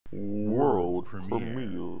World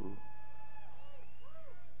premiere.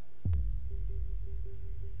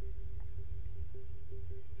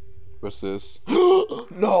 What's this?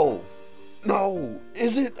 No! No!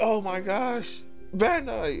 Is it? Oh my gosh!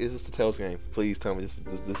 Bandai! Is this the Tails game? Please tell me this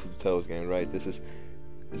is the Tails game, right? This is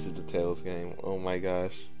the Tails game. Oh my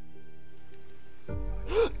gosh.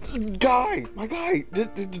 Guy! My guy! Is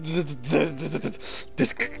this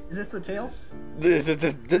the Tails? This is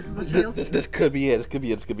the Tails? This could be it. This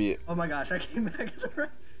could be it. Oh my gosh, I came back at the right.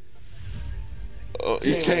 Oh,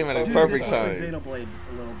 it came at a Dude, perfect this looks time. like Xenoblade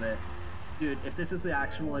a little bit. Dude, if this is the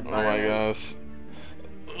actual Oh my environment. gosh.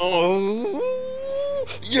 Oh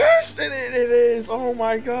yes, it is. Oh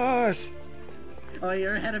my gosh. Oh,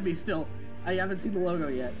 you're ahead of me still. I haven't seen the logo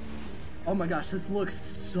yet. Oh my gosh, this looks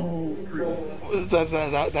so pretty.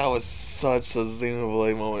 That was such a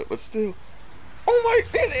Xenoblade moment, but still. Oh my,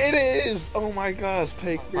 it is. Oh my gosh,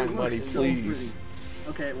 take my money, So please.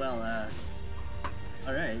 pretty. Okay, well,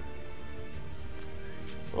 all right.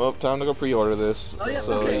 Well, time to go pre-order this. Oh yeah,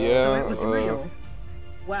 so, okay. Yeah, So it was real.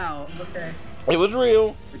 Wow. Okay. It was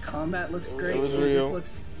real. The combat looks great. It was Dude, real.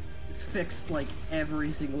 This fixed like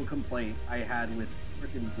every single complaint I had with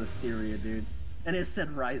freaking Zestiria, dude. And it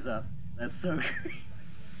said "Rise Up." That's so great.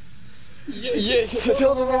 Yeah,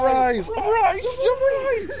 tell them to rise.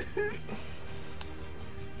 Rise.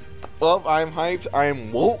 Well, I'm hyped. I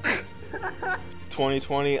am woke.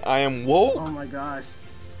 2020. I am woke. Oh my gosh.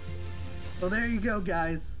 Well, there you go,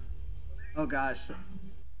 guys. Oh gosh.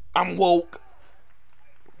 I'm woke.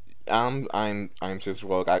 I'm just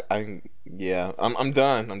woke. I'm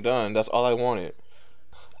done. That's all I wanted.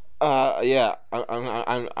 Yeah.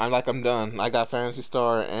 I'm done. I got Phantasy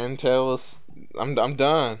Star and Tails. I'm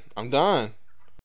done.